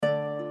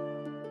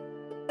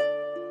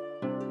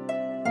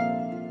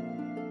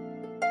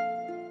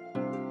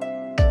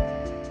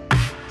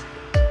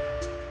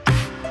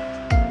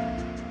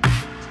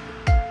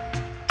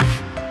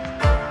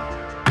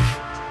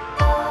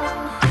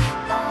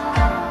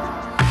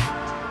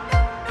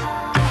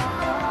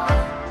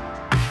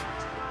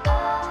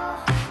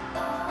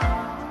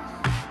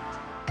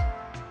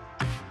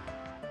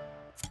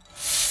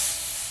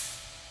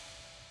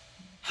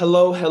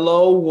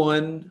Hello,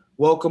 one.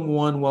 Welcome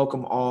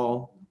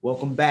all.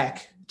 Welcome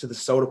back to the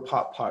Soda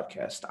Pop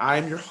Podcast. I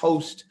am your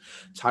host,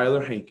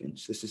 Tyler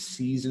Hankins. This is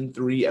season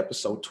 3,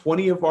 episode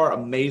 20 of our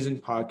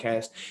amazing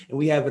podcast. And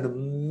we have an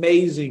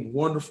amazing,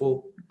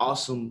 wonderful,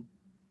 awesome,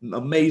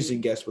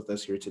 amazing guest with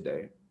us here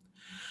today.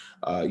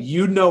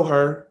 You know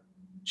her.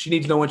 She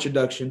needs no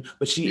introduction,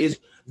 but she is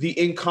the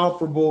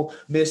incomparable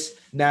Miss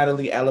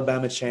Natalie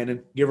Alabama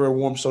Chanin. Give her a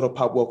warm Soda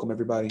Pop welcome,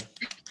 everybody.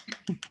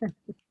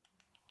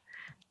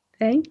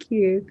 Thank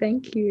you.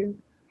 Thank you.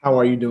 How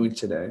are you doing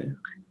today?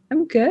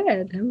 I'm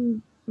good.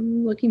 I'm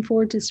looking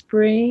forward to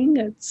spring.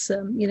 It's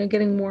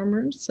getting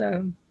warmer,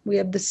 so we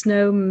have the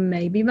snow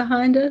maybe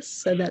behind us,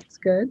 so that's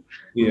good.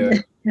 Yeah.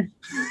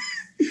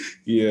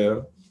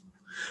 Yeah.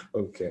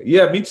 Okay.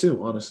 Yeah, me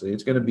too, honestly.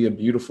 It's going to be a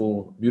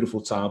beautiful, beautiful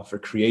time for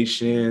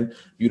creation,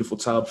 beautiful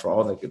time for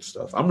all that good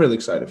stuff. I'm really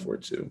excited for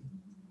it too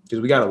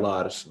because we got a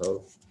lot of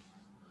snow.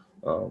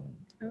 Um,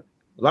 a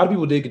lot of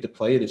people did get to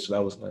play it, so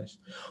that was nice.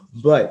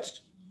 But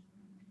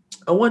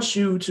I want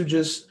you to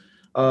just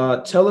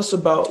tell us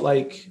about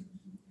like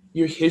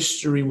your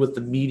history with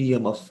the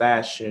medium of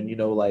fashion.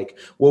 Like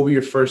what were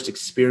your first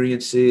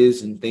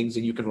experiences and things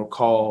that you can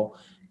recall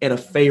in a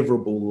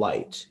favorable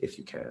light, if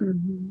you can.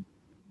 Mhm.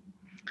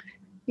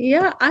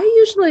 Yeah, I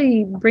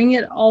usually bring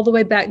it all the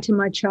way back to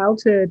my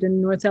childhood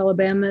in North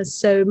Alabama.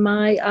 So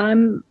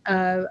I'm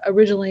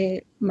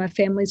originally my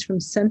family's from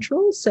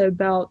Central, so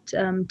about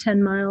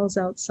 10 miles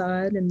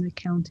outside in the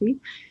county,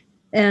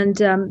 and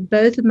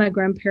both of my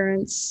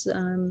grandparents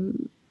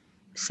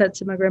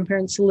sets of my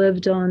grandparents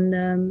lived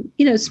on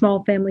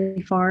small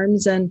family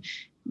farms, and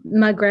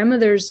my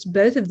grandmothers,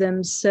 both of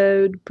them,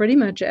 sewed pretty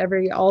much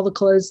every all the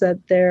clothes that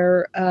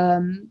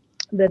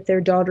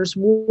their daughters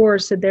wore.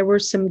 So there were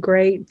some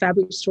great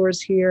fabric stores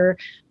here,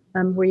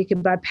 where you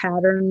could buy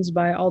patterns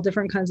by all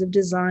different kinds of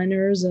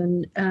designers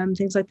and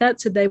things like that.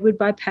 So they would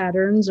buy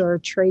patterns or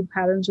trade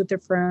patterns with their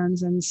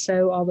friends and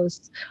sew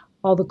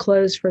all the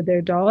clothes for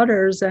their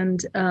daughters.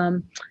 And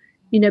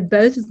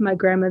both of my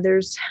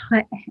grandmothers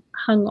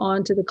hung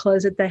on to the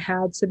clothes that they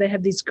had. So they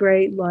have these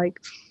great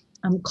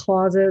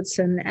closets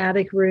and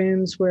attic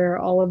rooms where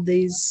all of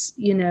these,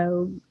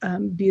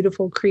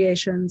 beautiful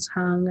creations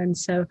hung. And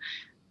so,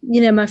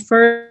 my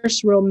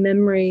first real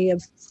memory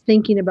of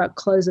thinking about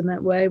clothes in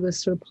that way was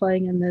sort of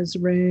playing in those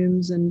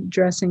rooms and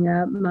dressing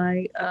up.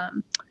 My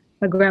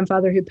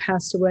grandfather, who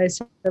passed away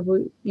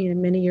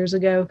many years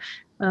ago,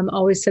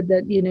 always said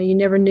that you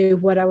never knew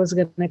what I was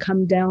going to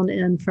come down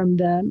in from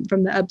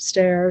the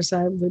upstairs.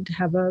 I would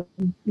have a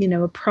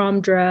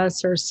prom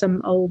dress or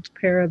some old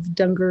pair of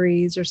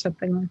dungarees or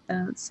something like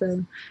that.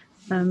 So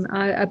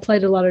I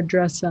played a lot of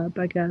dress up,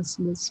 I guess,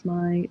 was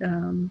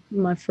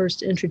my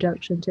first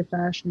introduction to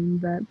fashion.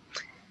 But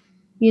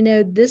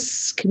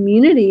this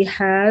community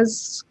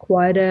has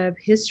quite a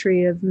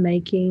history of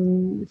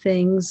making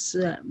things,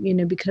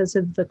 because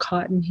of the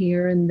cotton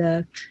here and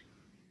the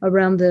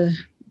around the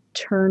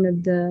turn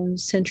of the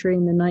century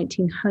in the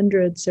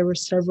 1900s. There were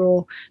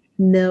several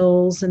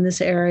mills in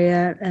this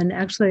area, and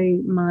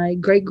actually my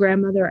great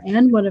grandmother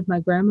and one of my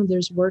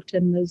grandmothers worked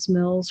in those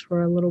mills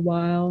for a little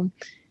while.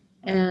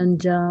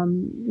 And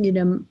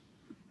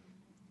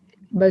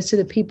most of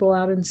the people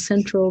out in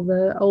Central,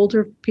 the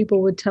older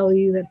people would tell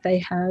you that they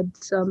had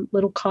some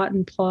little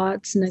cotton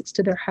plots next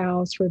to their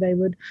house where they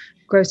would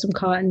grow some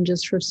cotton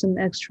just for some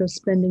extra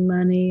spending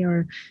money.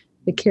 Or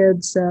the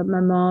kids,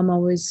 my mom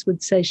always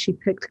would say she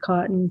picked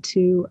cotton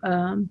to,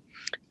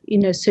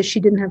 so she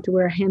didn't have to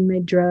wear a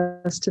handmade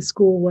dress to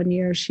school one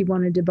year. She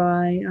wanted to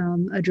buy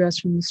a dress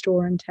from the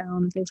store in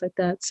town and things like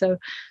that. So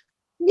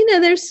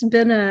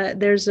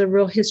there's a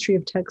real history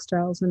of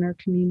textiles in our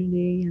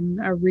community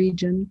and our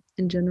region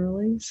in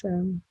generally.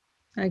 So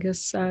I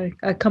guess I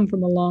come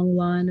from a long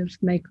line of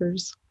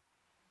makers.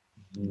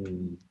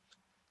 Mm.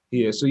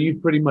 Yeah, so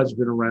you've pretty much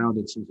been around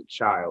it since a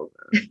child.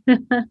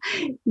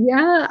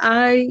 Yeah,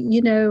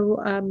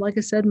 like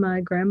I said,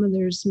 my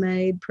grandmother's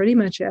made pretty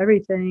much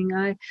everything.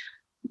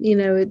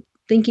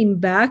 Thinking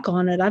back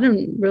on it, I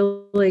don't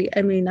really,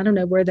 I mean, I don't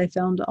know where they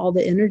found all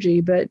the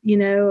energy, but,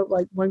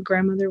 like one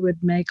grandmother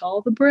would make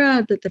all the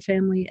bread that the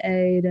family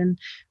ate. And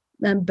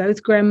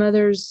both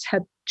grandmothers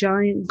had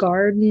giant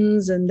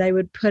gardens, and they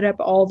would put up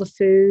all the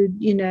food,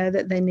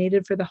 that they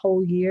needed for the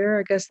whole year.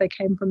 I guess they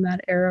came from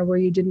that era where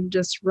you didn't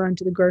just run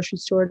to the grocery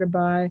store to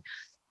buy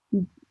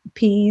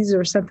peas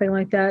or something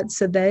like that.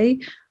 So they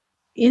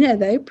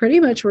pretty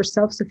much were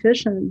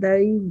self-sufficient.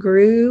 They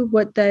grew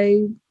what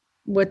they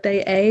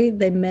ate,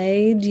 they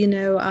made.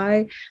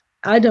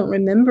 I don't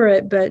remember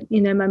it, but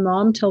my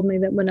mom told me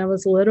that when I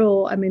was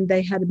little, I mean,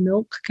 they had a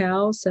milk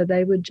cow, so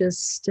they would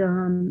just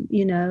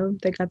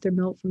they got their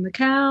milk from the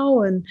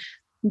cow, and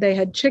they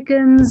had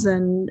chickens,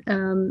 and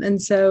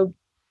so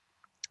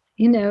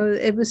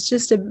it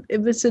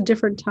was a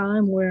different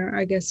time where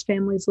I guess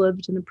families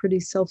lived in a pretty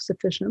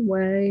self-sufficient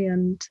way.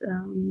 And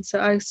so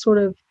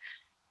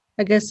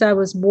I guess I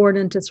was born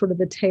into sort of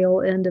the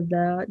tail end of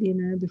that,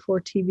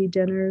 before TV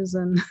dinners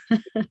and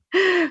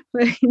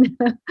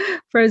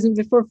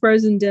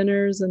frozen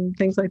dinners and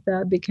things like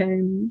that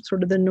became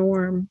sort of the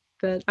norm.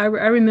 But I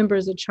remember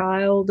as a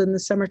child in the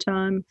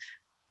summertime,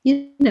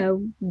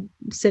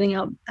 sitting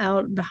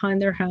out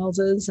behind their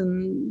houses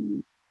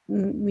and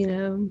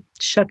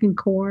shucking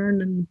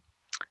corn and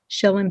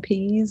shelling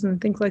peas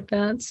and things like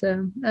that.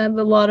 So I have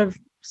a lot of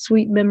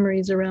sweet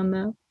memories around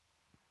that.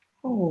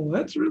 Oh,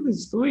 that's really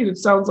sweet. It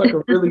sounds like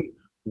a really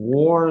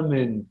warm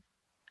and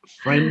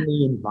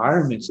friendly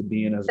environment to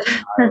be in as a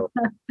child.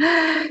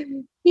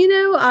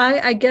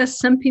 I guess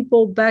some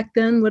people back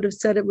then would have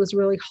said it was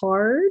really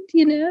hard,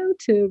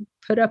 to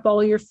put up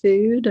all your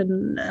food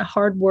and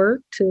hard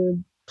work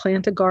to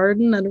plant a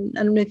garden. I don't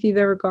know if you've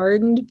ever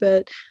gardened,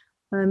 but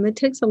it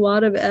takes a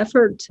lot of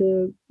effort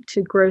to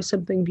grow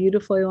something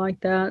beautifully like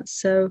that.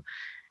 So,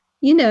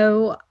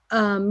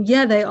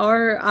 yeah, they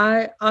are.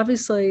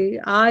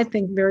 I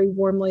think very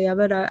warmly of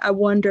it. I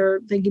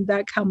wonder, thinking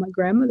back, how my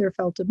grandmother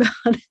felt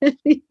about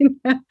it.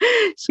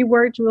 She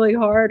worked really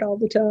hard all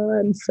the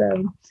time.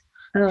 So,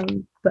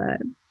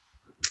 but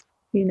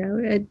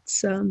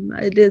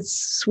it is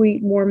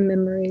sweet, warm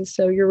memories.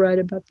 So you're right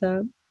about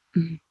that.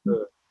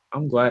 Good.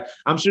 I'm glad.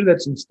 I'm sure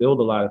that's instilled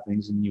a lot of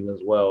things in you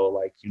as well,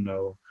 like,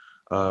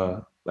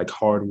 like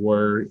hard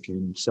work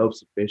and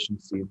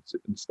self-sufficiency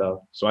and stuff.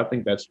 So I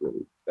think that's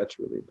really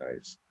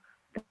nice.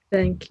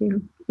 Thank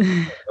you.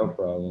 No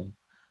problem.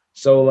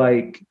 So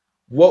like,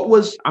 what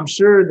was, I'm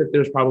sure that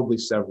there's probably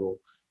several,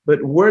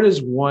 but where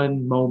does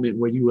one moment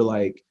where you were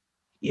like,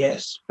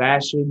 yes,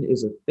 fashion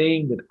is a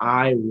thing that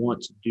I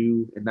want to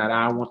do and that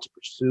I want to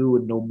pursue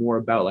and know more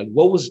about? Like,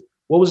 what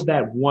was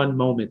that one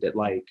moment that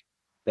like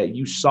that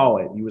you saw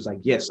it and you was like,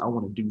 yes, I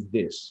want to do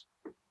this?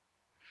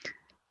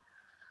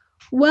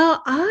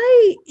 Well,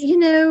 I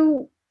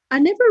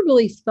never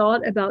really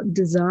thought about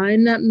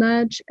design that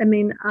much. I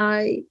mean,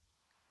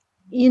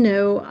 you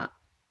know,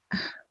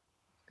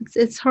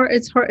 it's hard.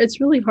 It's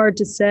really hard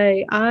to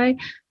say. I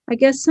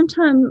guess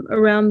sometime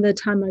around the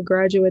time I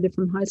graduated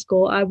from high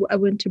school, I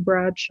went to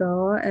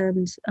Bradshaw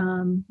and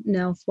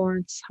now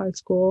Florence High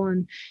School,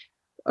 and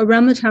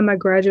around the time I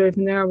graduated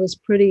from there, I was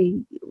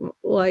pretty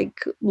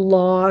like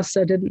lost.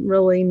 I didn't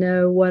really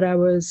know what I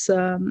was,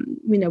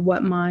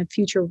 what my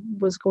future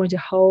was going to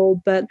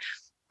hold. But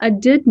I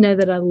did know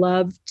that I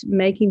loved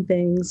making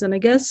things. And I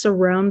guess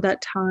around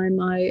that time,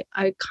 I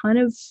kind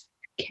of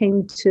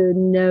came to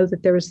know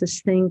that there was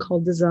this thing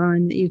called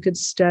design that you could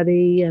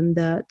study and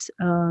that,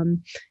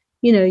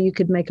 you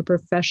could make a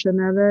profession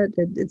of it.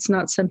 It's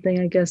not something,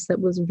 I guess, that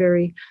was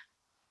very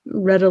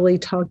readily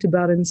talked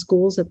about in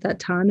schools at that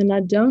time. And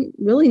I don't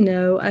really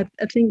know. I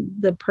think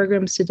the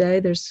programs today,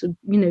 there's,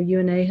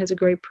 UNA has a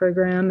great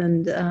program,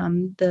 and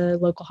the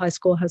local high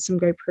school has some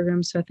great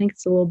programs. So I think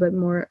it's a little bit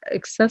more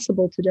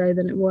accessible today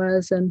than it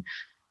was. And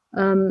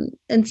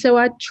so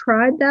I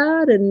tried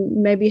that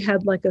and maybe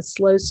had like a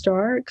slow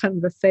start, kind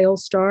of a fail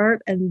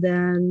start. And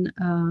then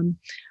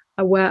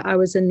I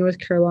was in North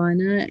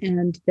Carolina,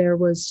 and there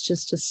was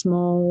just a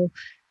small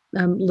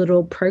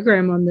little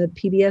program on the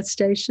PBS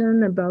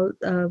station about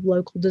a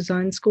local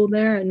design school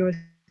there at North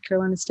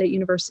Carolina State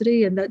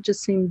University. And that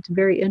just seemed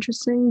very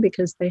interesting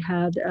because they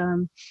had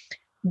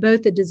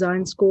both a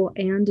design school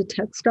and a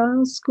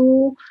textile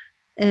school.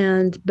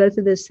 And both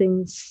of those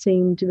things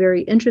seemed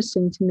very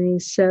interesting to me.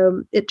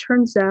 So it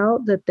turns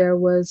out that there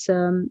was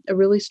a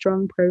really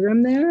strong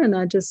program there. And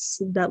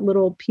that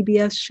little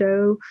PBS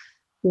show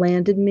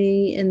landed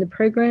me in the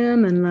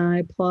program, and I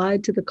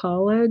applied to the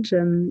college,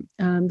 and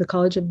the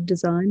College of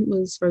Design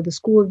or the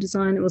School of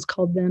Design, it was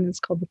called then. It's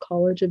called the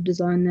College of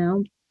Design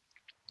now.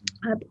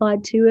 I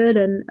applied to it,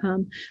 and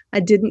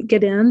I didn't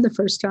get in the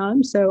first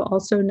time. So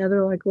also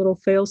another like little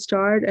fail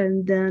start.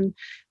 And then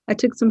I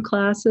took some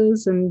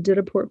classes and did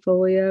a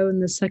portfolio.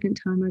 And the second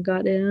time I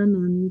got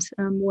in,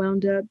 and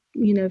wound up,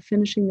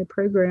 finishing the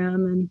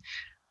program. And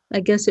I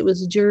guess it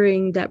was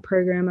during that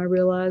program I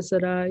realized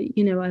that I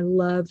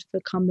loved the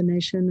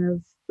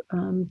combination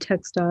of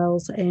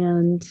textiles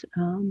and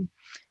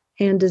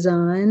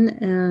design.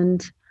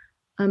 And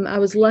I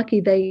was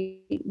lucky.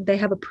 They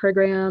have a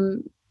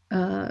program.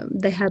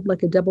 They had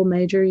like a double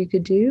major you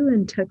could do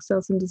in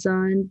textiles and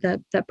design.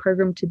 That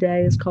program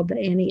today is called the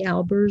Annie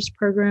Albers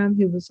program,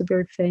 who was a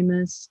very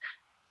famous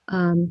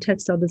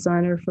textile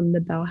designer from the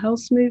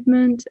Bauhaus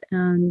movement.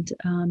 And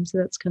so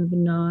that's kind of a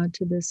nod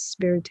to this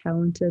very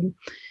talented.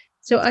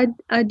 So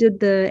I did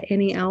the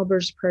Annie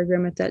Albers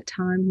program at that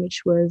time,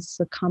 which was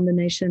a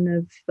combination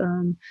of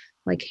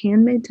like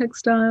handmade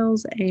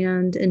textiles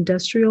and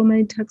industrial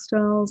made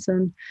textiles.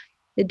 And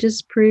it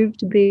just proved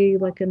to be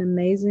like an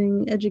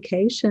amazing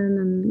education.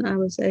 And I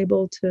was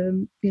able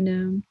to,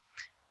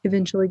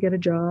 eventually get a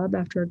job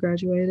after I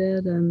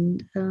graduated.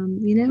 And,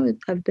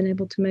 I've been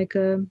able to make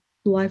a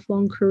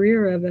lifelong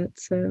career of it.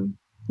 So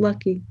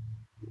lucky.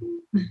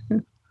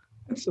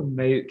 That's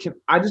amazing.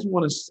 I just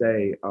want to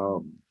say,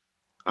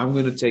 I'm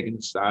going to take it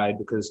aside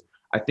because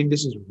I think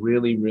this is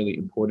really, really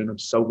important. I'm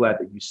so glad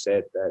that you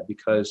said that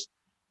because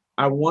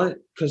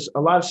because a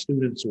lot of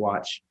students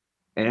watch,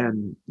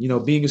 and,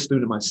 being a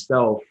student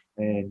myself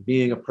and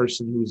being a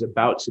person who's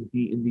about to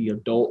be in the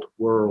adult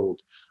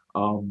world,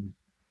 um,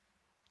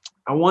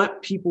 I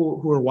want people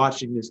who are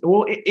watching this,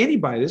 well,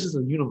 anybody, this is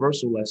a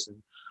universal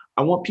lesson.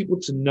 I want people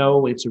to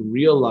know and to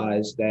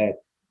realize that,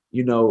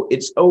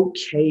 it's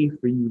okay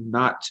for you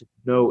not to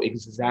know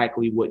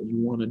exactly what you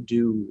want to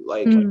do.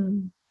 Like,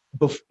 Mm.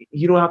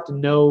 you don't have to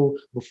know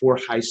before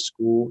high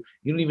school.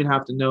 You don't even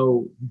have to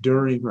know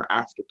during or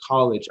after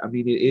college. I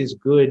mean, it is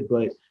good,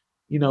 but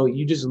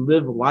you just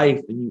live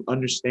life and you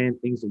understand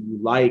things that you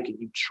like and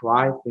you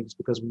try things,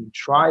 because when you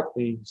try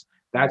things,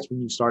 that's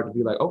when you start to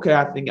be like, okay,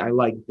 I think I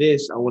like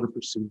this. I want to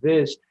pursue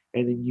this.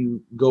 And then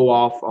you go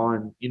off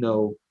on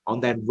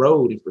that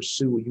road and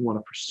pursue what you want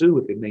to pursue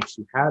if it makes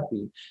you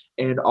happy.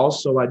 And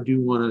also, I do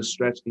want to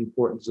stress the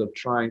importance of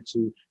trying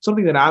to,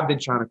 something that I've been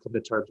trying to come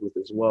to terms with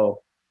as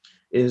well,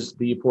 is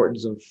the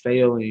importance of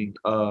failing,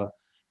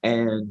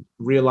 and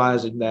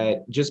realizing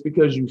that just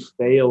because you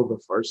fail the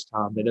first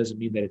time, that doesn't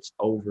mean that it's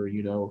over,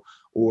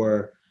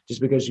 or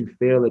just because you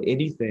fail at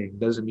anything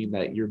doesn't mean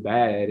that you're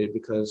bad.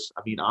 Because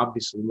I mean,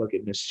 obviously, look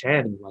at Miss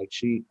Channing, like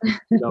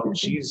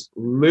she's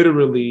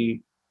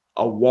literally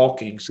a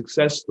walking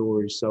success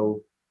story.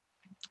 So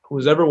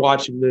who's ever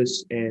watching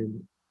this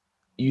and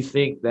you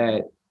think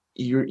that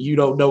you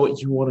don't know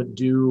what you want to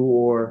do,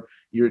 or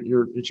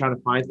you're trying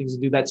to find things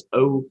to do, that's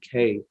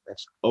okay.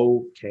 That's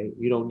okay.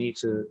 You don't need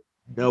to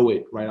know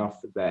it right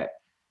off the bat.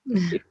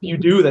 If you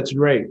do, that's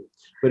great.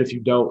 But if you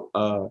don't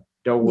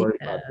worry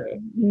Yeah, about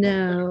that.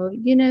 no,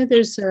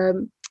 there's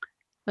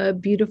a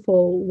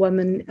beautiful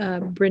woman,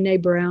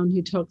 Brene Brown,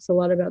 who talks a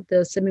lot about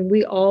this. I mean,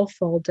 we all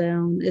fall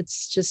down.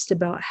 It's just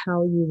about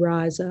how you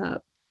rise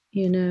up,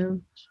 you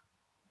know.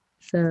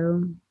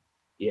 So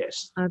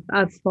Yes.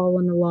 I've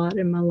fallen a lot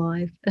in my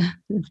life.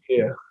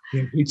 Yeah.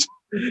 Yeah, me Just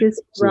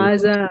too.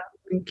 rise up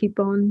and keep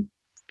on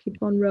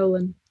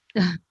rolling.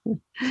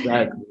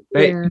 Exactly.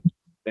 Thank Yeah. you.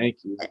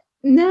 Thank you.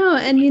 No,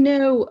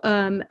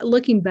 and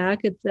looking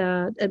back at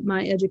that, at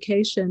my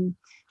education,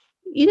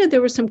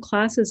 there were some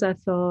classes I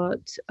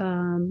thought,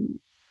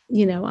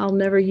 I'll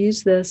never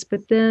use this.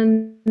 But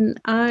then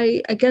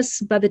I guess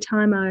by the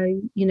time I,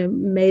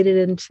 made it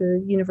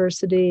into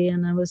university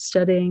and I was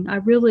studying, I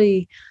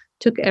really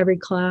took every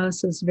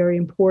class as very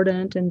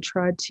important and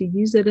tried to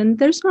use it. And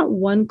there's not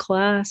one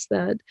class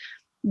that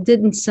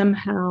didn't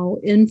somehow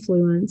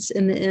influence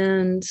in the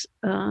end,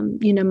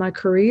 my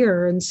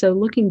career. And so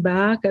looking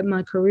back at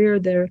my career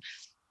there,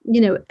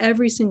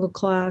 every single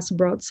class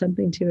brought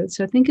something to it.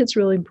 So I think it's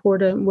really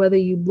important, whether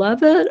you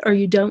love it or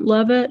you don't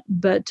love it,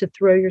 but to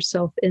throw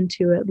yourself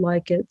into it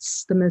like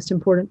it's the most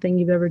important thing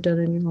you've ever done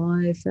in your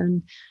life.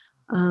 And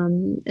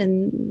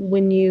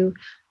when you,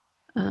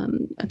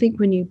 I think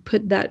when you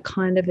put that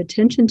kind of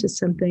attention to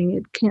something,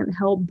 it can't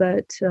help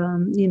but,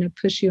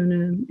 push you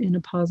in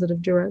a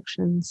positive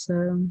direction.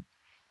 So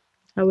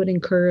I would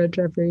encourage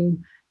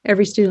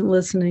every student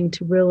listening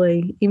to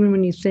really, even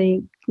when you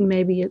think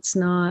maybe it's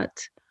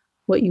not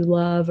what you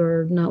love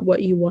or not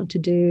what you want to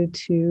do,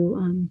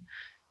 to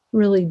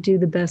really do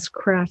the best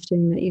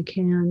crafting that you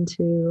can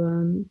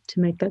to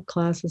make that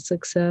class a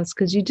success,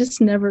 because you just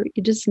never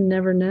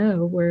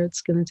know where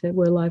it's going to take,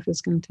 where life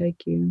is going to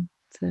take you.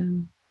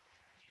 So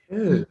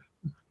Yeah.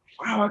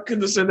 Wow, I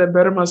couldn't have said that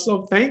better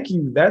myself. Thank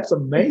you. That's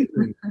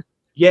amazing.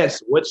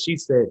 Yes, what she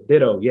said.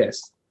 Ditto.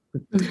 Yes.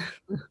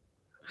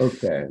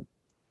 Okay.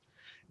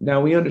 Now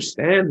we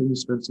understand that you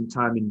spent some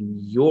time in New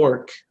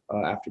York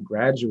after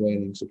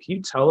graduating. So can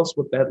you tell us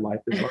what that life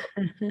is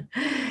like?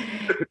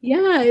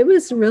 yeah, it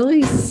was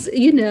really,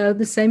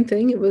 the same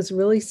thing. It was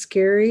really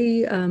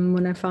scary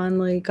when I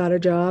finally got a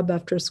job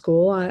after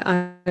school.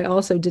 I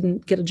also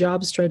didn't get a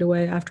job straight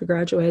away after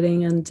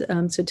graduating. And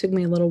so it took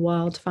me a little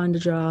while to find a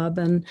job.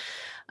 And,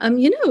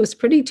 it was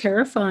pretty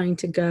terrifying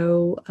to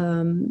go,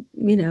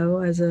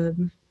 as a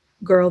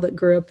girl that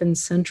grew up in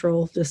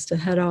Central, just to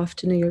head off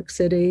to New York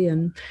City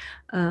and,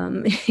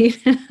 you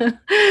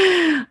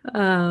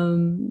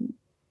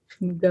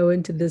go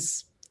into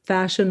this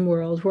fashion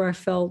world where I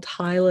felt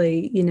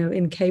highly,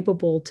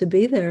 incapable to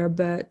be there.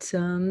 But,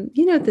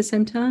 at the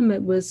same time,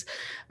 it was,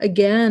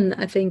 again,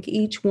 I think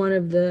each one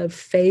of the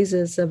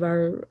phases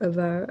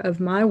of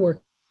my working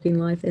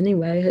life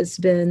anyway has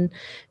been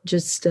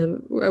just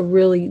a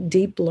really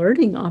deep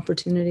learning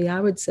opportunity, I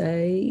would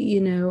say.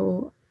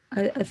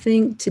 I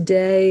think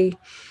today,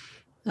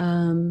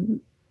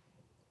 um,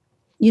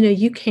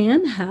 you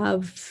can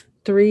have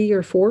 3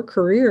 or 4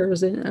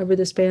 careers over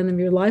the span of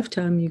your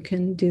lifetime. You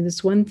can do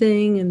this one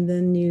thing and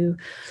then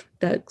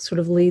that sort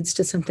of leads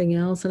to something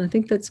else. And I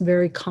think that's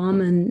very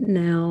common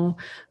now.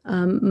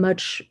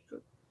 Much,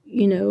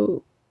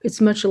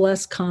 it's much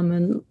less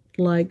common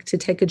like to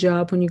take a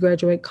job when you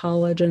graduate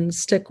college and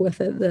stick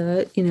with it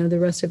the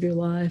rest of your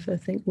life. I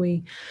think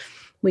we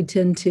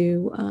tend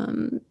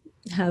to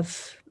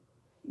have,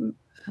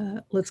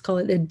 let's call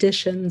it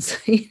additions,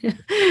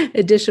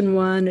 edition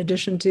one,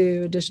 edition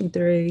two, edition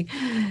three.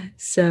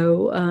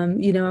 So,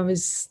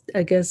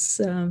 I guess,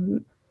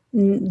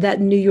 that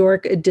New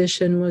York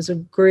edition was a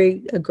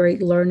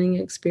great learning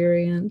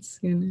experience.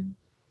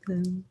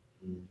 So,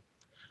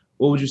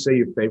 What would you say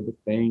your favorite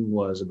thing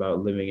was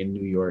about living in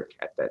New York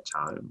at that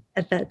time?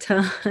 at that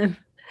time.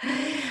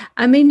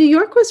 I mean, New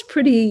York was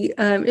pretty,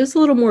 it was a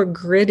little more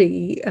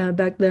gritty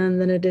back then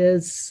than it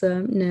is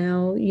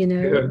now. You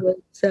know, it Yeah.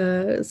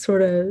 was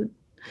sort of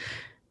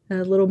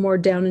a little more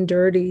down and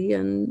dirty.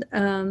 And,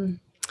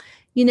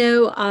 you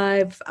know,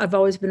 I've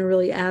always been a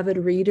really avid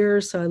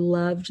reader, so I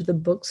loved the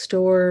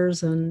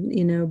bookstores and,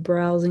 you know,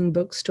 browsing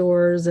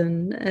bookstores.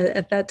 And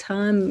at that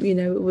time, you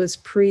know, it was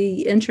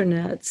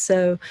pre-internet,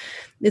 so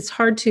it's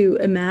hard to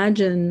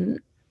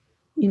imagine,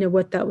 you know,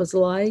 what that was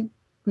like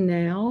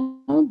now.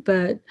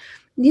 But,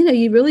 you know,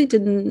 you really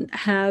didn't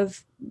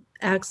have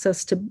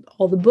access to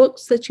all the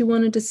books that you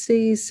wanted to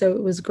see. So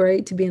it was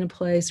great to be in a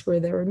place where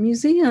there were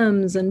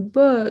museums and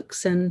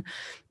books and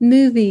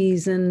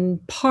movies and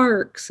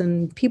parks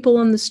and people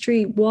on the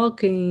street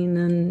walking.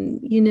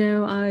 And, you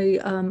know,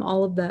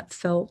 all of that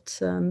felt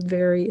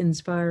very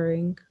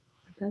inspiring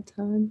at that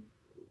time.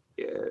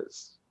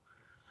 Yes.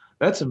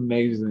 That's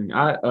amazing.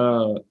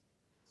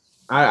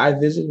 I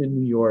visited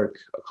New York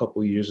a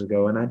couple years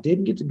ago, and I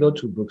didn't get to go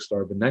to a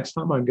bookstore. But next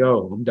time I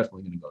go, I'm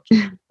definitely going to go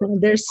to a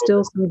There's still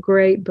bookstore. some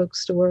great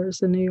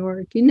bookstores in New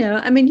York. You know,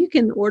 I mean, you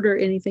can order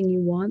anything you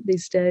want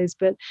these days,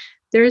 but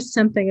there is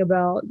something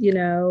about, you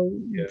know,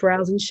 Yeah,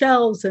 browsing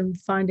shelves and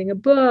finding a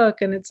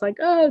book. And it's like,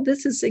 oh,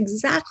 this is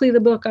exactly the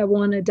book I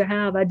wanted to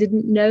have. I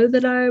didn't know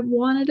that I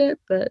wanted it,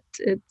 but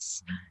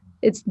it's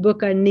the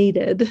book I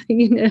needed,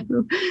 you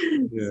know.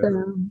 yeah,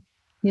 So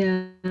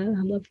yeah,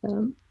 I love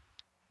that.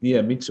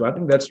 yeah. Me too. I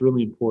think that's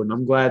really important.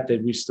 I'm glad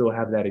that we still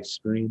have that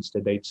experience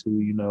today too.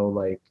 You know,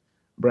 like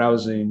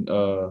browsing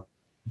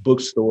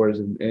bookstores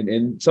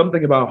and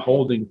something about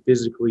holding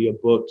physically a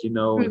book. You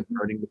know, and Mhm.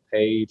 turning the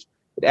page.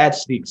 It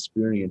adds to the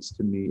experience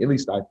to me. At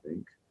least I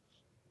think.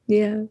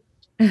 Yeah.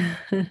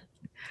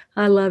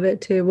 I love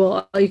it too.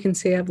 Well, you can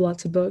see I have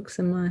lots of books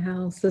in my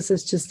house. This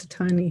is just a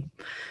tiny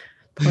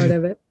part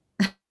of it.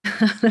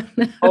 I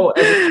don't Oh,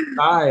 as an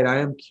know. aside, I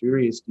am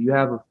curious. Do you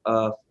have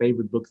a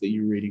favorite book that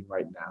you're reading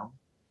right now?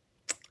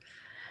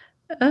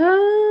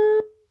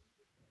 Uh,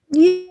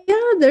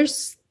 yeah,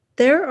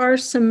 there are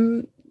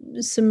some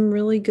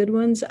really good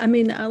ones. I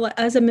mean,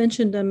 as I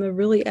mentioned, I'm a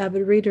really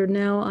avid reader.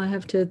 Now I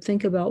have to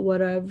think about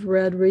what I've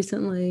read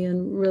recently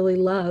and really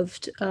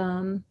loved.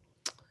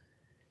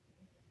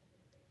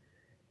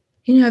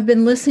 You know, I've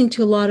been listening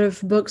to a lot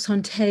of books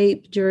on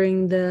tape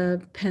during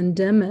the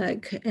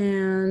pandemic.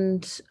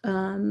 And,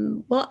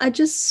 well, I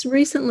just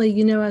recently,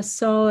 you know, I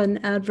saw an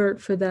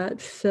advert for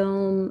that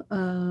film,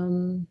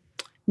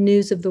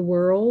 News of the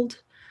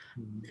World.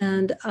 Mhm.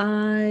 And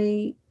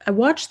I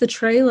watched the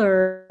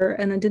trailer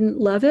and I didn't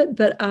love it,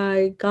 but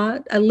I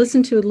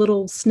listened to a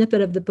little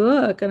snippet of the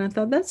book and I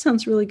thought that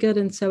sounds really good.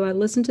 And so I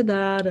listened to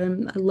that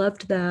and I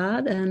loved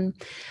that. And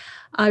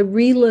I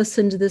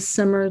re-listened this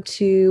summer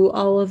to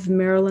all of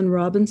Marilyn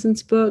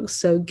Robinson's books,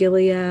 so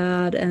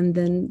Gilead, and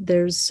then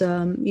there's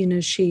you know,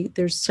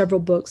 there's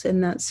several books in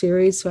that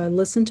series. So I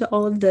listened to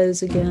all of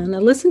those again. I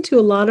listened to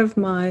a lot of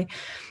my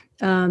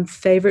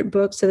favorite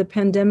books. So the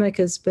pandemic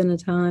has been a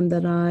time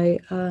that I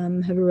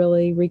have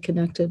really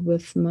reconnected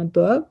with my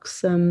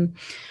books. I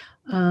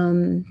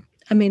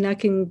mean, I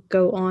can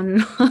go on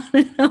and on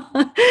and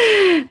on.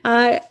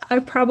 I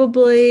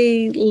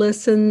probably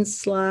listen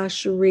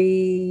slash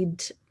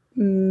read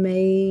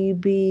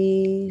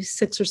maybe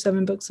 6 or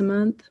 7 books a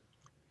month,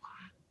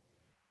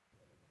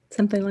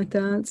 something like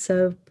that.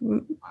 So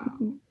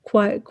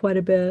quite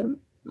a bit.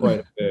 Quite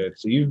a bit.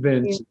 So you've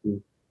been Yeah.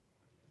 to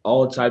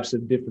all types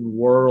of different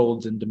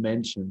worlds and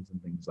dimensions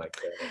and things like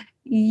that.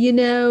 You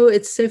know,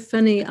 it's so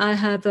funny. I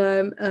have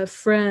a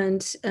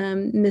friend,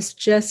 Miss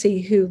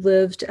Jessie, who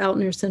lived out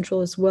near Central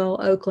as well,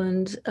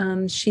 Oakland.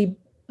 She,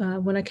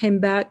 when I came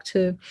back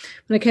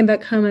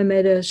home, I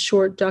made a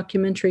short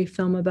documentary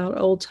film about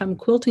old time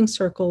quilting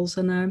circles,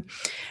 and I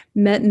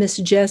met Miss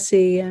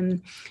Jessie,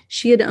 and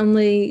she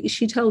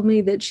told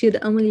me that she had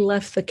only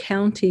left the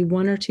county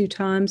 1 or 2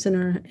 times in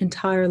her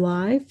entire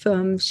life.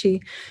 She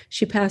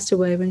passed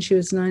away when she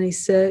was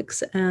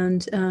 96,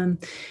 and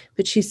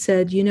but she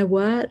said, you know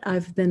what?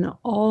 I've been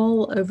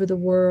all over the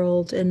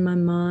world in my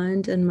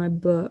mind and my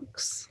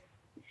books.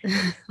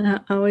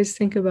 I always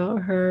think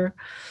about her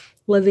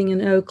living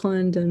in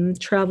Oakland and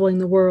traveling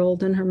the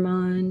world in her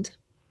mind.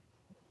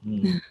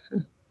 Mm.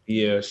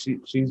 Yeah,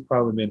 she's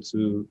probably been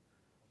to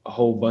a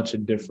whole bunch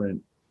of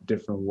different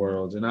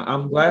worlds, and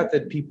I'm glad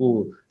that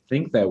people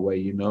think that way.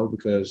 You know,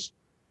 because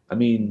I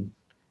mean,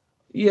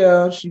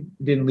 yeah, she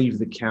didn't leave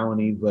the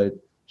county, but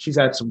she's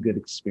had some good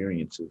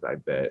experiences. I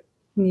bet.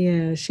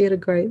 Yeah, she had a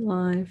great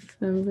life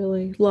and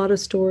really a lot of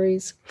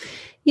stories.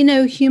 You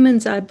know,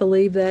 humans, I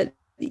believe that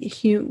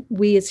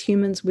we as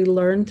humans, we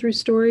learn through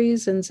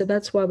stories. And so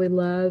that's why we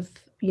love,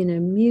 you know,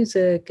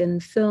 music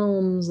and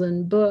films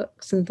and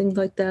books and things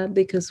like that,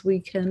 because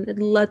it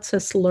lets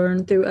us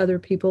learn through other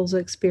people's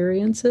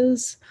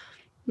experiences.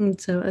 And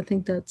so I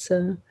think that's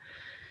a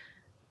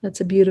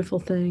beautiful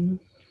thing.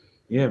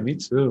 Yeah, me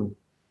too.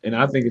 And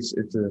I think it's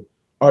a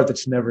art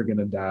that's never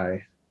gonna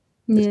die.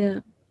 It's Yeah.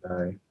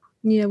 die.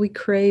 Yeah, we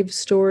crave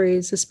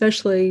stories,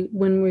 especially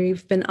when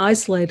we've been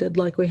isolated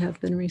like we have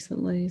been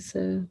recently.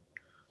 So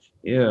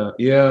Yeah,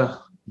 yeah,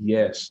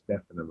 yes,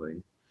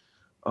 definitely.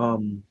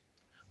 Um,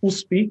 well,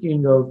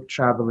 speaking of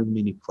traveling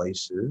many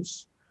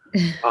places,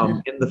 in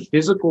the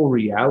physical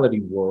reality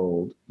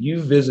world,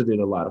 you visited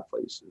a lot of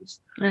places.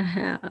 I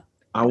have.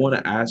 I want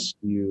to ask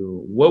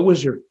you, what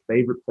was your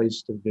favorite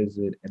place to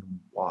visit and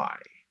why?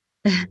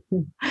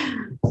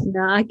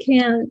 No, I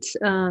can't.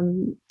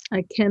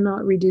 I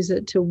cannot reduce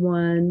it to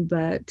one,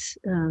 but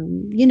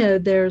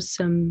there's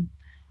some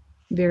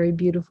very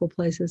beautiful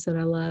places that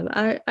I love.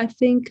 I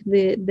think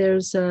that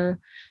there's a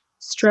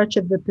stretch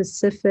of the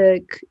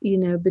Pacific,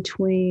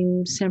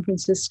 between San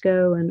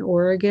Francisco and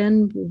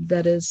Oregon,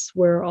 that is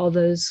where all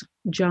those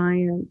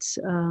giant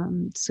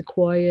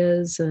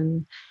sequoias,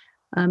 and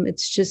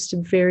it's just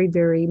a very,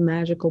 very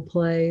magical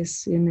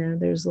place.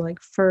 There's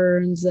like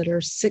ferns that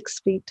are 6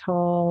 feet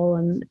tall,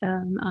 and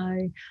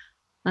I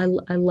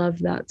love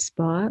that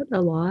spot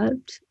a lot.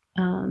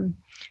 Um,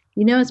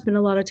 I spent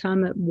a lot of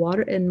time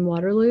in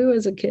Waterloo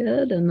as a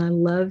kid, and I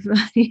love.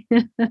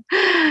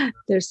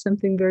 There's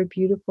something very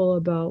beautiful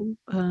about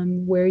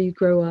where you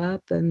grow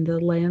up and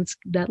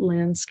that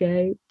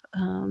landscape.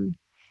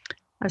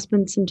 I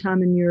spent some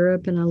time in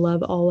Europe, and I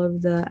love all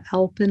of the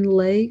Alpen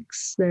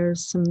lakes.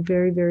 There's some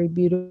very, very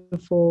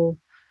beautiful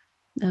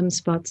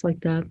spots like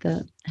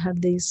that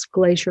have these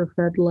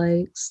glacier-fed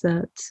lakes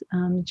that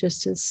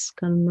just is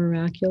kind of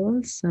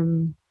miraculous.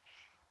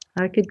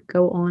 I could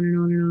go on and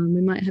on and on.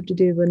 We might have to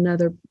do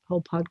another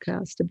whole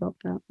podcast about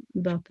that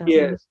one.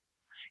 Yes,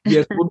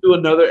 yes, we'll do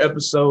another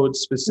episode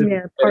specific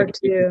Yeah, part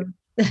dedicated.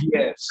 two.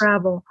 Yes,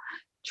 Travel, yeah,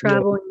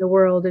 traveling the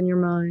world in your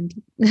mind,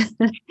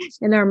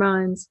 in our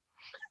minds.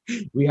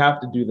 we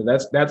have to do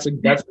that. That's a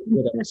good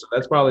episode.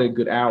 That's probably a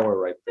good hour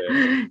right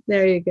there.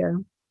 There you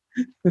go.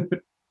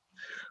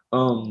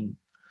 Um,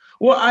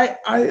 well, I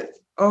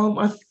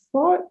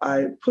thought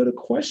I put a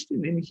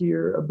question in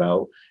here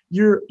about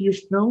your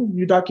film,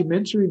 your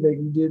documentary that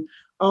you did.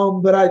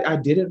 But I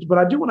didn't. But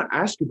I do want to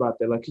ask you about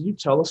that. Like, can you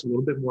tell us a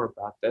little bit more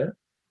about that?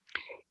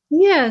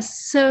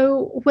 Yes.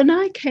 So when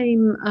I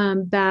came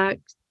back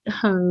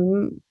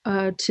home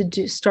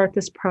to start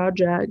this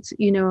project,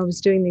 I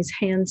was doing these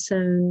hand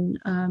sewn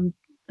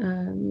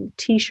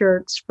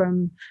T-shirts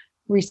from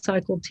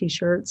recycled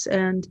T-shirts,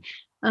 and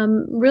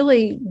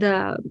really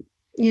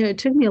it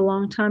took me a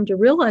long time to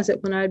realize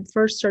it when I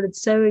first started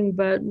sewing,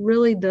 but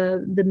really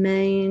the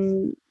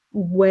main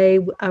way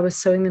I was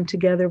sewing them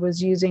together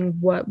was using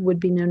what would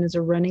be known as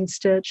a running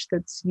stitch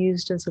that's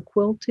used as a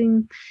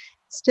quilting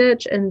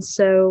stitch. And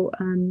so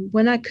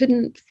when I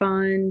couldn't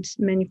find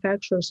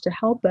manufacturers to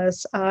help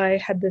us, I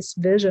had this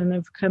vision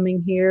of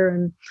coming here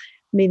and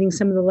meeting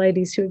some of the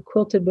ladies who had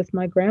quilted with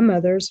my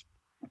grandmothers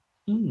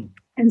Mm.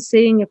 and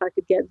seeing if I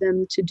could get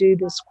them to do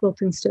this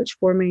quilting stitch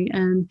for me.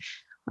 And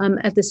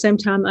at the same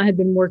time, I had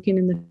been working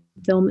in the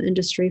film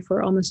industry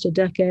for almost a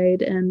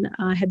decade, and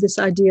I had this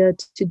idea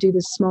to do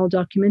this small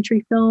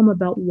documentary film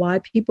about why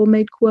people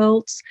made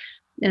quilts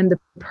and the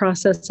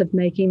process of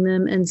making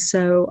them. And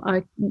so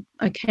I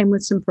came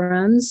with some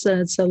friends.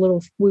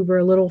 We were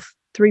a little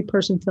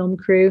 3-person film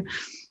crew,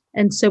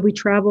 and so we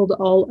traveled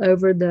all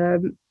over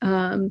the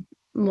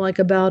like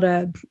about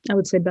I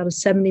would say about a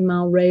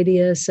 70-mile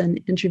radius, and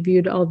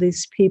interviewed all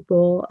these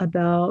people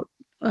about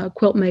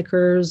quilt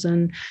makers,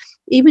 and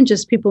even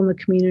just people in the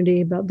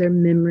community about their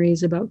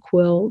memories about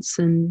quilts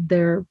and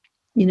their,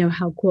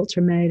 how quilts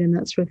are made and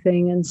that sort of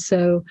thing. And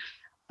so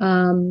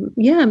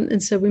yeah,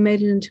 and so we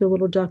made it into a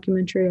little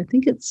documentary. I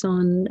think it's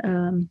on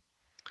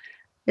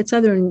it's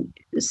either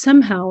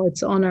somehow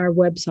it's on our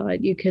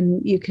website. You can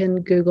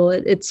Google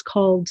it. It's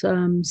called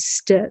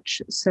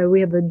Stitch. So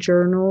we have a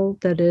journal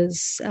that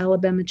is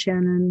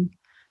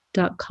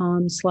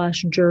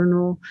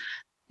alabamachanin.com/journal,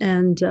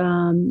 and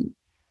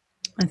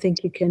I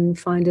think you can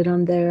find it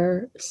on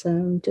there.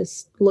 So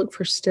just look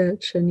for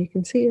Stitch and you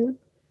can see it.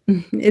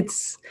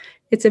 It's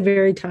a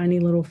very tiny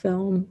little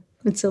film.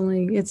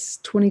 It's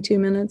 22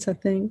 minutes, I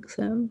think,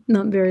 so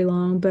not very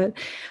long. But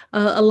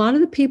a lot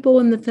of the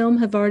people in the film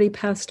have already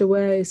passed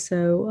away.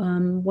 So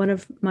one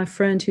of my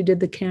friend who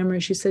did the camera,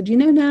 she said,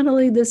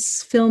 Natalie,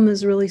 this film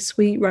is really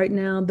sweet right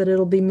now, but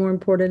it'll be more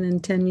important in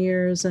 10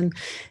 years, and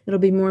it'll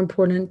be more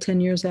important 10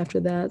 years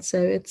after that.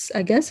 So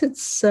I guess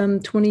it's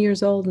 20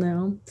 years old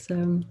now.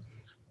 So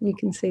you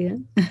can see it.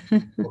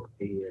 Okay,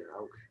 yeah,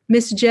 okay.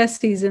 Miss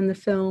Jessie's in the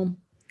film.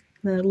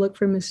 Look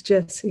for Miss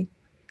Jessie.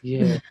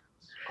 Yeah.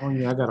 Oh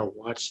yeah, I gotta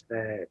watch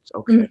that.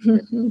 Okay,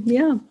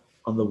 Yeah,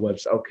 on the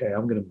website. Okay,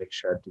 I'm gonna make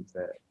sure I do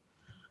that.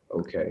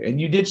 Okay,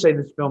 and you did say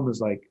this film is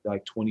like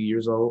 20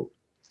 years old.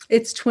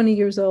 it's 20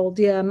 years old.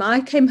 Yeah,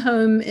 I came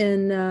home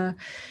in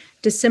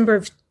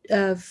December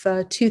of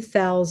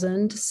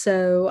 2000,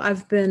 so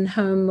I've been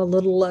home a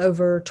little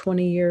over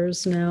 20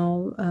 years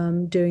now,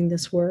 doing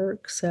this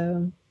work.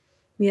 So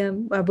yeah,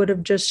 I would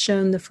have just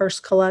shown the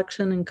first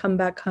collection and come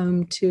back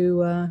home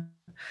to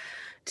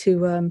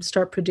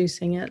start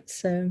producing it.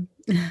 So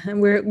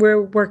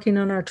we're working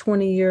on our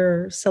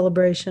 20-year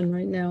celebration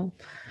right now.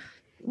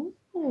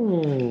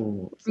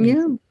 Oh,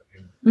 Yeah.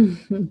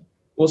 Mhm.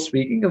 well,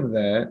 speaking of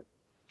that,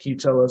 can you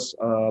tell us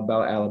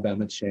about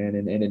Alabama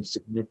and its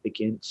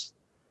significance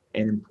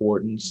and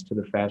importance to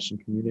the fashion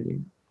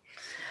community?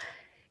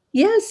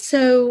 Yeah,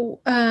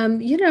 so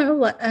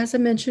as I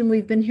mentioned,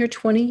 we've been here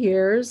 20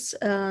 years.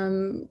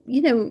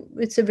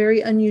 It's a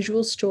very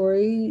unusual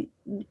story,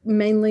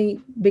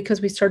 mainly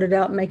because we started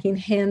out making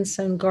hand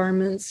sewn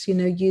garments,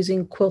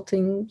 using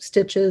quilting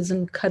stitches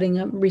and cutting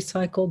up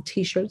recycled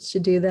t-shirts to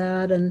do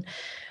that. And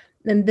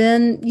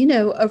then,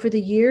 over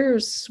the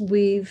years,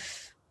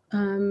 we've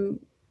in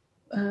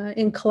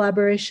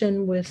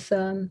collaboration with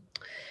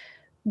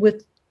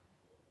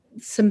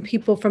some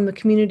people from the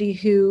community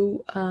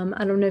who,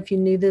 I don't know if you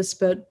knew this,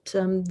 but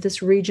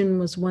this region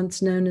was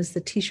once known as the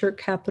t-shirt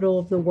capital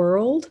of the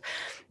world.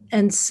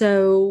 And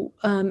so,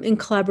 in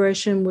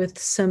collaboration with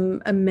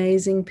some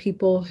amazing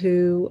people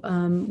who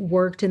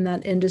worked in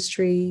that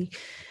industry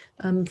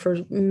for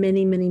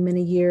many, many,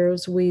 many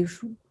years, we've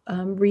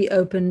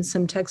reopened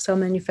some textile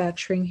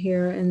manufacturing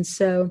here. And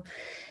so,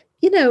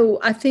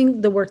 I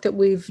think the work that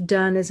we've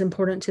done is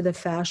important to the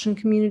fashion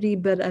community,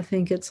 but I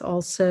think it's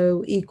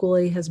also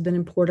equally has been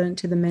important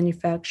to the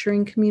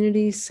manufacturing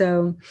community.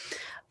 So,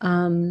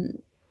 um,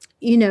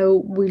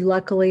 we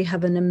luckily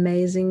have an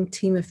amazing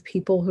team of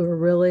people who are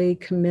really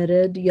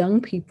committed,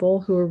 young people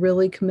who are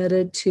really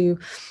committed to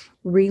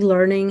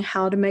relearning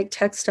how to make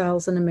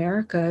textiles in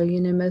America.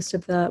 Most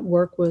of that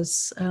work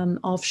was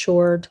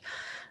offshored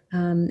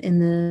in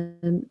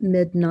the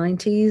mid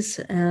 90s.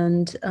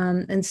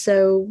 And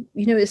so,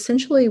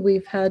 essentially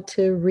we've had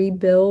to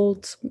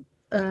rebuild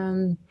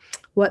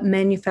what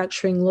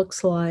manufacturing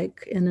looks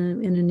like in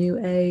a new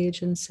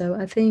age. And so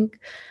I think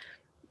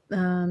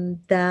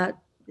that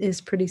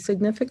is pretty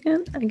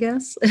significant, I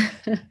guess.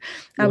 I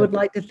Yeah. would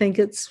like to think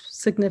it's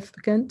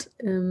significant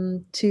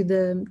to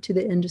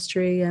the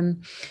industry.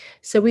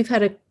 So we've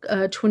had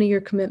a 20-year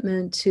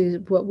commitment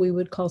to what we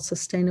would call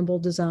sustainable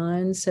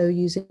design. So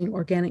using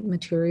organic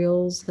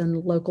materials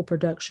and local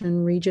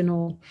production,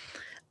 regional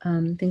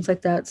things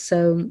like that.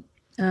 So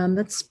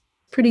that's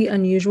pretty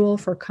unusual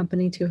for a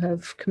company to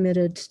have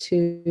committed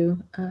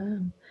to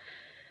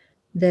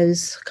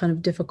those kind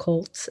of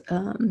difficult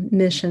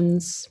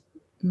missions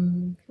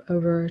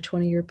over a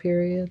 20-year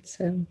period.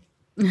 So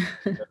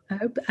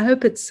I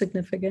hope it's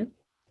significant.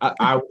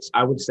 I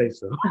would say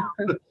so.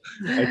 I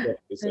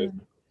definitely say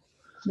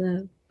so. Yeah.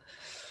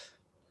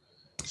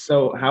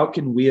 So how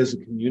can we as a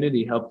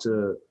community help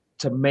to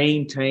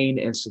maintain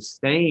and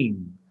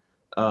sustain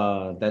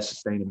that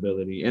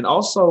sustainability and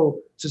also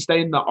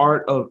sustain the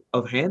art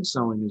of hand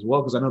sewing as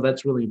well? Because I know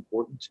that's really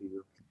important to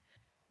you.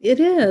 It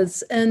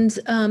is. And,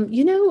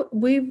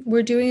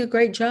 we're doing a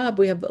great job.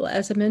 We have,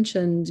 as I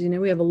mentioned,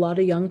 we have a lot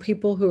of young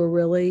people who are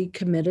really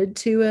committed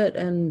to it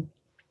and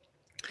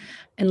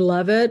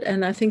love it.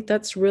 And I think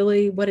that's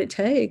really what it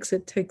takes.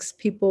 It takes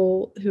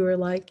people who are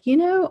like,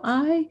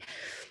 I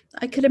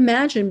could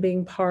imagine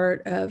being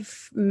part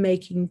of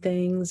making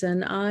things,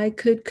 and I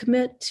could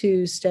commit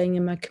to staying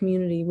in my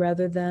community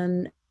rather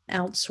than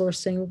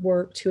outsourcing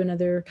work to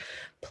another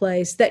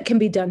place that can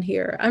be done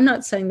here. I'm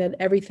not saying that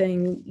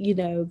everything,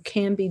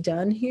 can be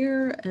done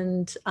here,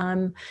 and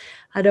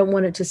I don't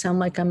want it to sound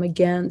like I'm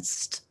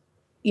against,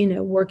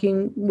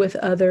 working with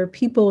other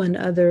people in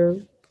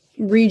other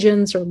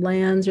regions or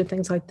lands or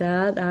things like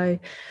that. I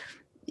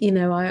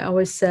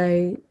always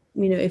say,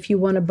 if you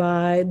want to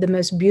buy the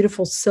most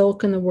beautiful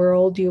silk in the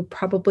world, you'll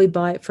probably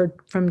buy it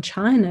from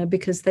China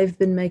because they've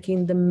been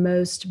making the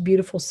most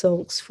beautiful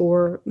silks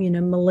for,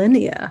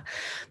 millennia.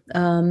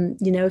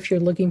 If you're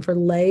looking for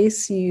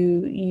lace,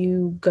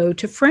 you go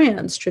to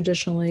France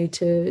traditionally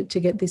to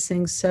get these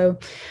things. So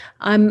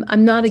I'm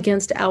not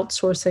against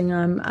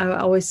outsourcing. I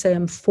always say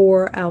I'm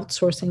for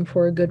outsourcing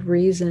for a good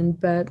reason,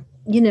 but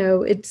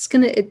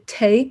it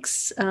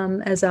takes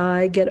as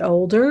I get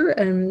older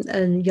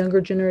and younger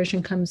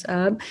generation comes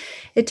up,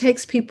 it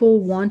takes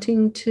people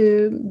wanting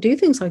to do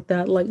things like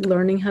that, like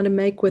learning how to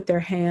make with their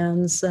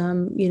hands.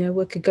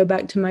 We could go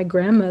back to my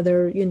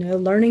grandmother,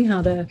 learning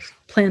how to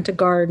plant a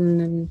garden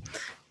and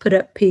put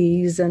up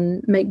peas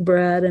and make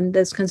bread and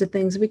those kinds of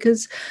things,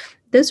 because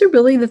those are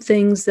really the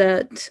things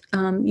that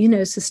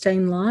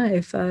sustain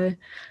life.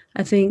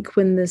 I think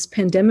when this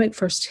pandemic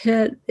first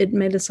hit, it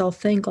made us all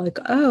think like,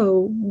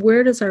 oh,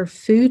 where does our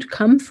food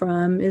come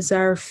from? Is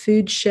our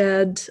food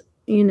shed,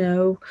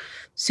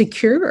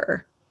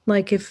 secure?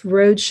 Like if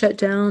roads shut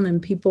down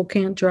and people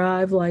can't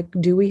drive, like,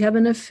 do we have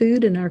enough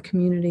food in our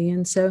community?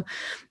 And so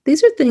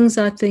these are things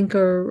I think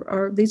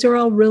are these are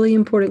all really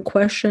important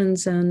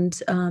questions. And,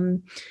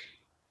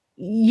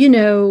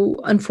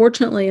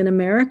 unfortunately in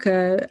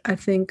America, I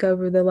think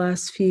over the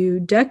last few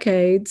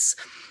decades,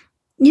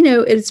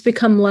 it's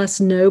become less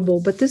noble,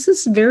 but this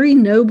is very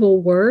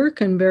noble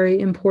work and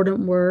very important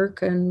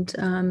work. And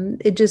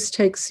it just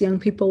takes young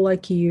people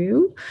like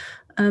you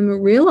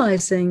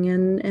realizing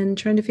and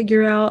trying to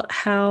figure out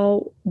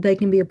how they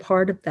can be a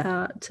part of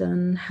that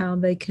and how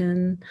they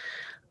can,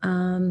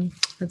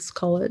 let's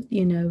call it,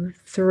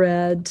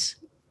 thread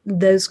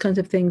those kinds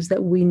of things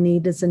that we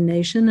need as a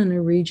nation and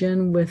a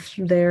region with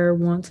their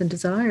wants and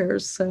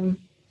desires. So,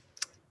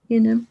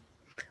 you know,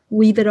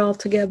 weave it all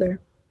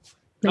together,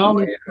 make Oh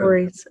new yeah,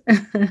 stories.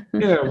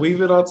 yeah,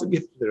 weave it all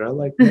together. I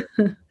like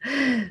that.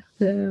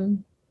 So,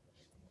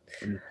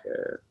 Okay.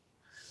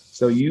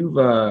 So you've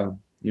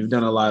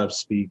done a lot of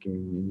speaking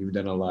and you've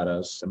done a lot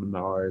of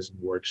seminars and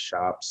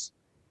workshops.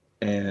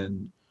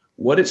 And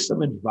what is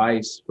some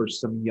advice for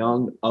some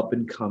young up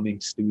and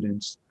coming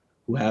students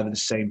who have the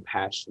same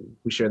passion,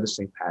 who share the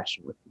same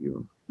passion with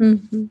you?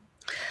 Mhm.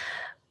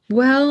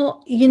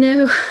 Well,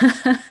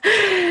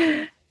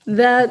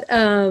 that,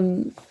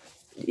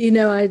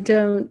 I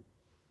don't,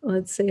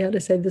 let's see how to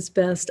say this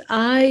best.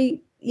 I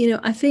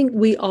think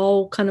we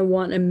all kind of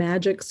want a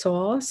magic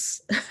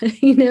sauce.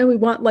 We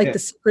want like Yeah, the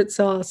secret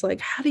sauce. Like,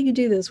 how do you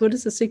do this? What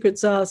is the secret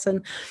sauce?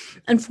 And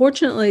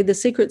unfortunately, the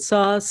secret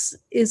sauce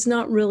is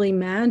not really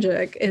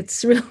magic.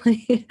 It's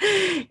really,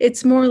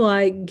 it's more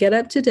like get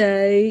up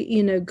today,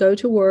 go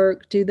to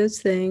work, do those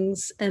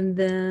things, and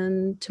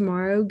then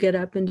tomorrow get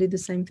up and do the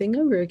same thing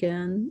over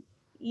again.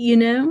 You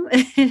know,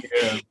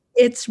 yeah,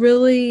 it's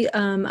really,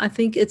 I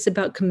think it's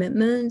about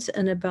commitment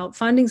and about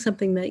finding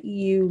something that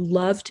you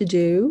love to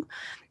do,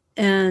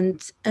 and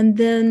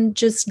then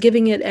just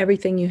giving it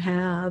everything you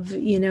have.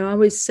 I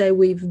always say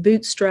we've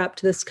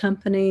bootstrapped this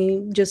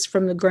company just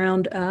from the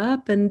ground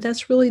up, and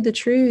that's really the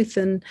truth.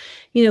 And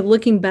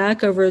looking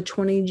back over a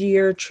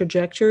 20-year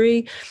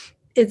trajectory,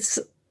 it's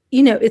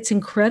it's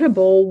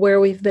incredible where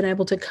we've been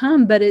able to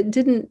come, but it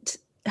didn't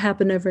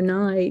happen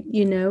overnight.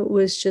 It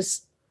was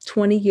just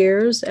 20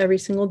 years every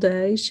single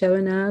day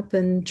showing up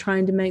and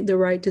trying to make the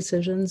right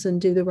decisions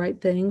and do the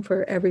right thing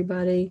for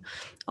everybody,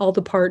 all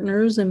the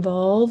partners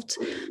involved,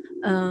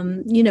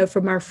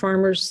 from our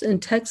farmers in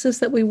Texas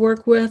that we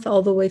work with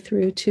all the way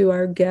through to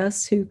our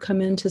guests who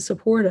come in to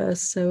support us.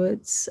 So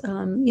it's,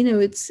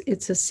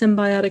 it's a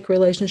symbiotic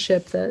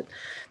relationship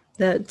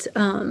that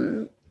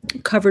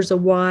covers a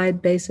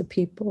wide base of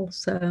people.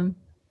 So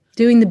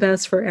doing the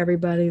best for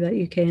everybody that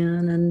you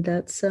can, and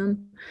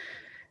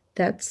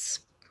that's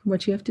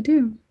what you have to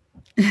do.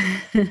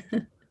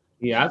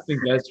 yeah. I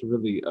think that's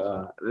really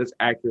that's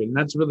accurate and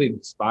that's really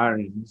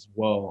inspiring as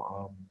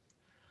well.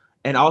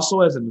 And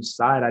also as an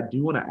aside, I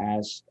do want to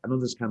ask, I know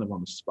this is kind of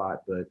on the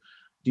spot, but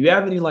do you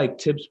have any like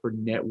tips for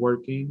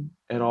networking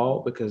at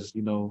all? Because,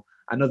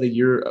 I know that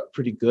you're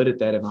pretty good at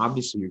that and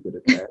obviously you're good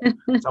at that.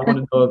 So I want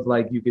to know if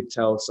like you could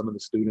tell some of the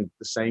students,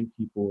 the same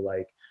people,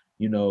 like,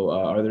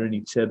 are there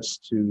any tips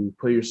to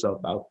put yourself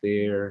out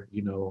there,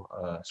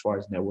 as far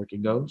as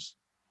networking goes?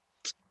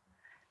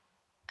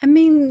 I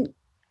mean,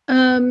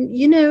 I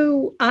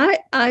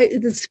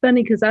it's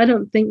funny because I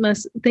don't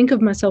think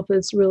of myself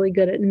as really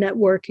good at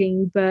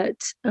networking, but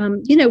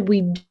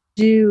we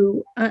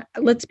do.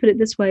 Let's put it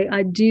this way: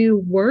 I do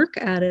work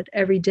at it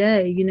every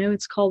day.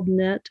 It's called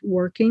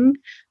networking.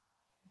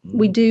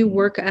 We Mhm. do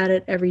work at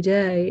it every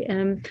day,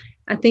 and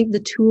I think the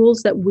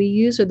tools that we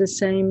use are the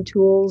same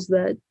tools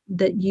that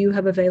you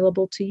have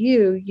available to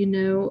you.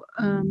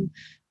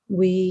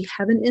 We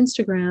have an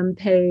Instagram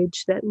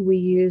page that we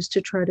use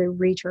to try to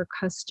reach our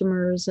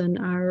customers and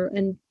our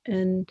and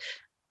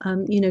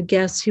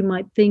guests who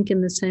might think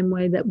in the same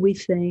way that we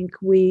think.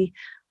 We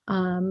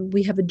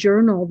have a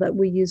journal that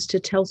we use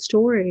to tell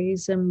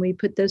stories, and we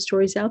put those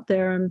stories out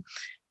there. And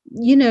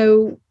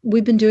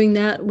we've been doing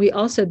that. We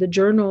also, the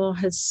journal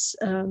has,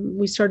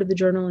 we started the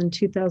journal in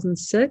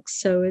 2006,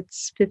 so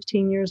it's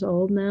 15 years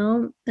old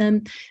now.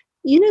 And,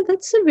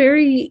 it's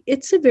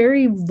a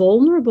very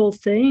vulnerable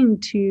thing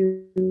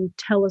to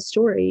tell a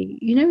story.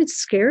 It's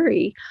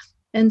scary.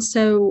 And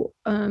so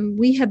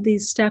we have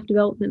these staff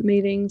development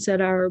meetings at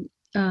our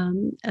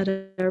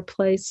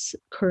place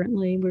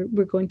currently.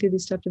 We're going through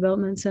these staff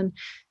developments, and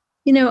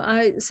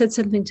I said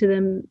something to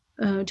them,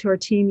 to our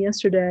team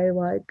yesterday,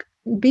 like,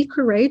 be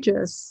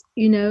courageous.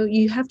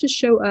 You have to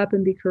show up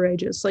and be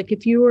courageous. Like,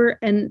 if you were,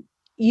 and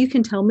you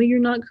can tell me you're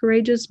not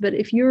courageous, but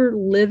if you're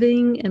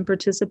living and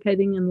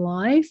participating in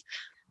life,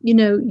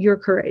 you're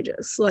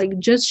courageous. Like,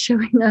 just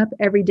showing up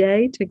every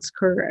day takes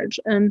courage.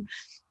 And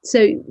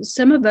so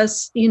some of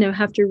us,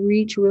 have to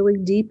reach really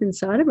deep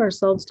inside of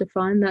ourselves to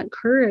find that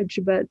courage,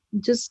 but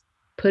just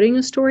putting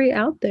a story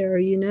out there,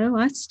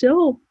 I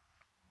still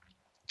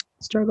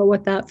struggle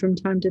with that from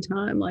time to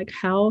time. Like,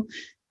 how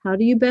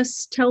do you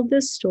best tell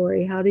this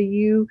story? How do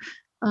you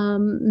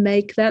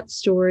make that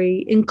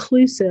story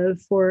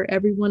inclusive for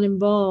everyone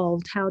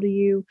involved? How do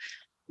you?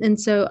 And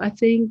so I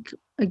think,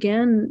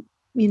 again,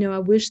 I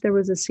wish there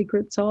was a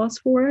secret sauce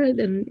for it.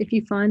 And if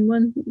you find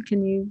one,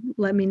 can you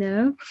let me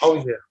know?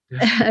 Oh yeah.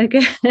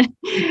 Okay.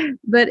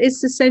 But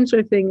it's the same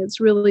sort of thing. It's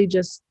really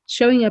just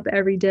showing up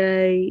every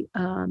day,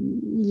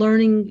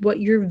 learning what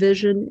your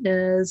vision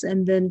is,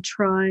 and then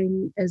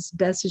trying as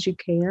best as you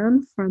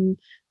can from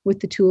with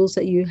the tools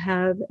that you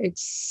have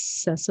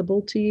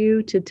accessible to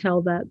you to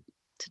tell that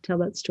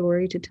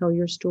story, to tell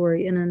your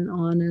story in an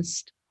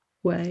honest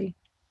way.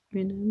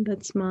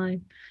 That's my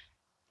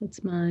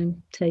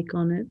take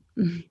on it.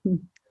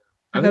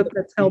 I I think hope that's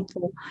that's great.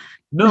 helpful.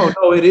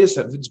 No, it is.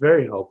 It's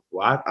very helpful.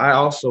 I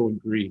also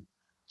agree.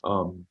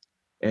 Um,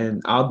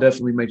 and I'll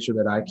definitely make sure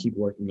that I keep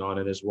working on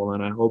it as well.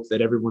 And I hope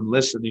that everyone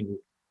listening will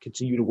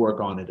continue to work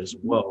on it as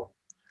well.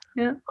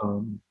 Yeah.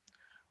 Um,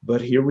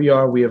 but here we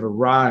are. We have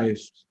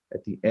arrived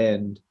at the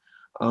end.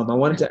 I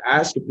wanted to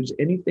ask if there's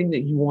anything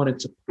that you wanted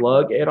to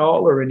plug at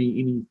all, or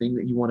anything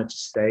that you wanted to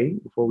say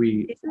before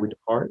we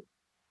depart.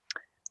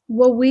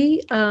 Well,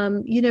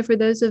 for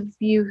those of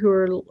you who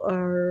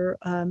are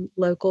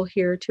local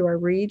here to our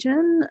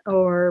region,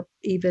 or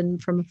even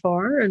from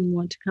afar and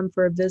want to come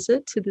for a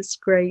visit to this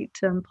great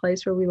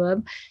place where we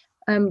live,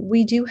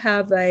 we do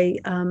have a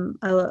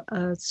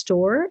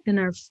store in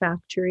our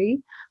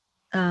factory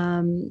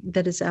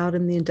that is out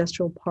in the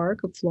industrial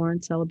park of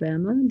Florence,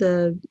 Alabama.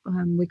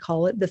 We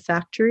call it the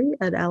Factory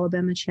at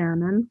Alabama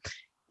Chanin.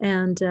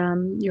 And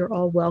you're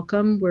all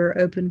welcome. We're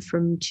open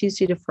from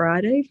Tuesday to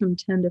Friday from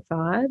 10 to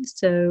 5.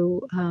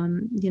 So,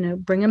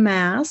 bring a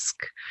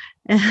mask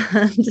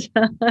and,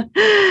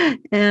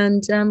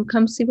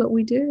 come see what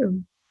we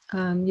do.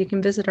 You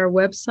can visit our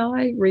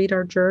website, read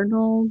our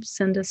journal,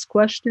 send us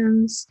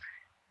questions.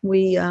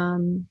 We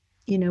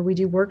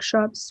do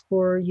workshops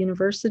for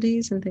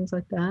universities and things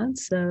like that.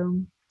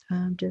 So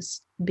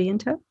just be in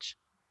touch.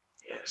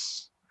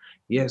 Yes.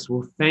 Yes.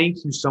 Well,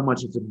 thank you so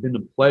much. It's been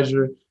a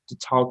pleasure to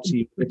talk to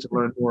you, get to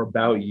learn more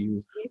about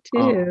you. You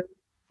too.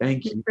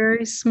 Thank You're you. a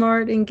very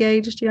smart,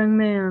 engaged young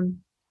man.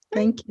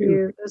 Thank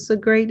you. It was a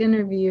great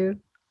interview.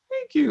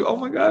 Thank you. Oh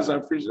my gosh, I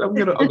appreciate it. I'm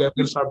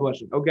gonna start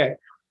blushing. Okay.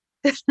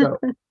 So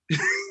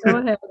Go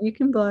ahead. You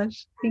can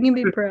blush. You can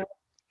be proud.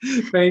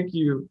 thank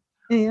you.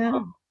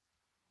 Yeah.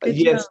 Good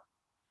Yes. job.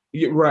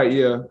 Yeah, right.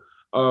 Yeah.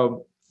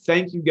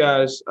 Thank you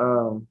guys.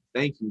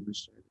 Thank you,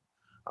 Mr.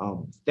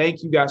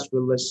 Thank you guys for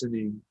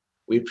listening.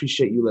 We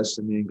appreciate you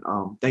listening.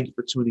 Thank you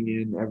for tuning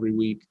in every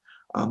week.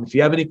 If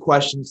you have any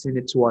questions, send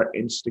it to our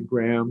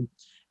Instagram.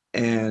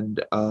 And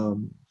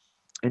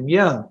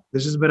yeah,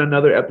 this has been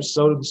another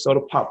episode of the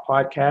Soda Pop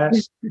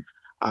Podcast.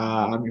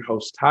 I'm your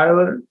host,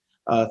 Tyler.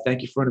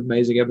 Thank you for an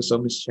amazing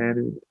episode, Ms.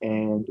 Chanin,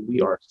 and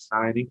we are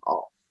signing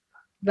off.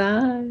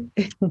 Bye.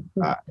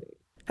 Bye.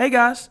 Hey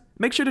guys,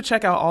 make sure to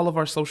check out all of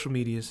our social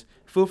medias.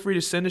 Feel free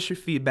to send us your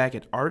feedback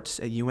at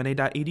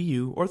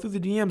arts@una.edu or through the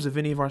DMs of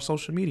any of our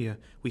social media.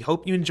 We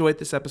hope you enjoyed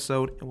this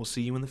episode, and we'll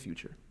see you in the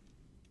future.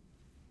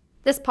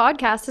 This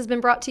podcast has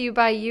been brought to you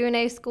by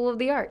UNA School of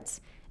the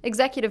Arts.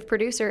 Executive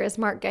producer is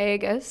Mark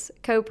Gallegos,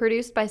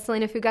 co-produced by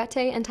Selena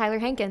Fugate and Tyler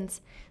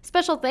Hankins.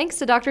 Special thanks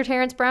to Dr.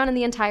 Terrence Brown and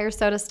the entire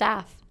SOTA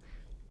staff.